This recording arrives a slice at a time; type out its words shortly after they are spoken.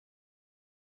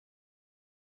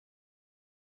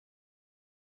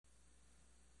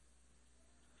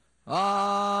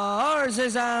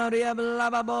Horses out, we have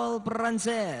Lovable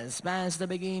Princess. Past the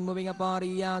begin, moving up on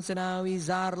the outside now is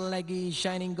ARLEGUI,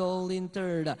 Shining Gold in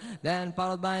third. Then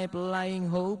followed by Flying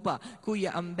Hope,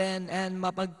 Kuya Amben, and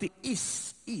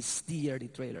Mapagtiis is the early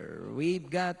trailer. We've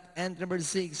got entry number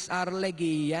 6,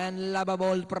 ARLEGUI, and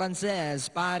Lovable Princess.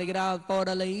 Parting it out for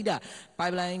the lead.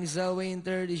 5 lengths away in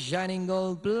third, Shining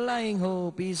Gold. Flying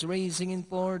Hope is racing in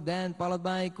fourth. Then followed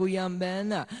by Kuya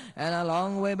Amben. And a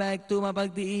long way back to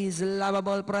Mapagtiis,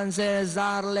 Lovable Princess.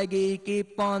 ARLEGUI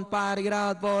keep on parting it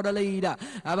out for the lead.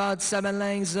 About 7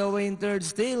 lengths away in third,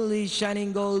 still is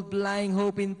Shining Gold. Flying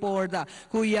Hope in fourth.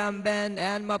 Kuya Amben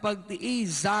and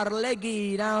Mapagtiis.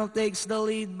 ARLEGUI now takes the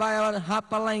lead by about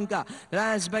half a length.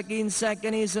 Last back in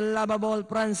second is Lovable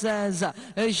Princess.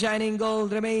 Shining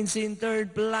Gold remains in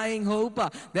third. Flying Hope.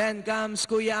 Then comes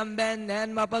Kuya Amben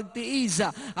and Mapagtiis.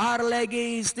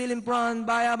 ARLEGUI still in front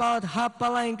by about half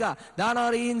a length. Down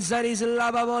on the inside is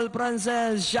Lovable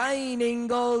Princess. Shining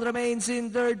Gold remains in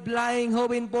third. Flying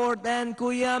Hope in fourth. And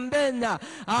Kuya Amben.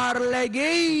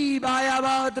 ARLEGUI by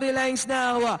about 3 lengths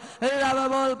now.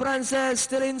 Lovable Princess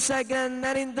still in second.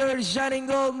 And in third, Shining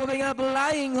Gold moving up.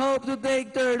 Flying Hope to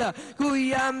take third.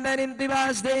 Kuya Amben in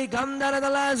Tibas. They come down at the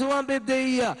last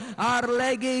 150.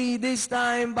 ARLEGUI this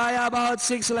time by about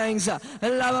 6 lengths.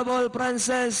 Lovable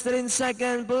Princess still in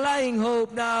second. Flying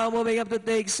Hope now moving up to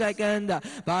take second.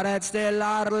 But it's still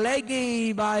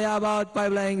ARLEGUI by about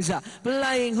 5 lengths.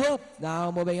 Flying Hope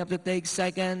now moving up to take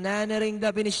second. And nearing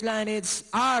the finish line, it's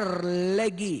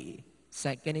ARLEGUI.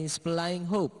 Second is Flying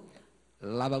Hope.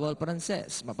 Lovable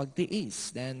Princess,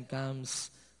 Mapagtiis. Then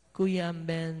comes Kuya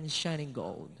Amben, Shining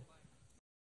Gold.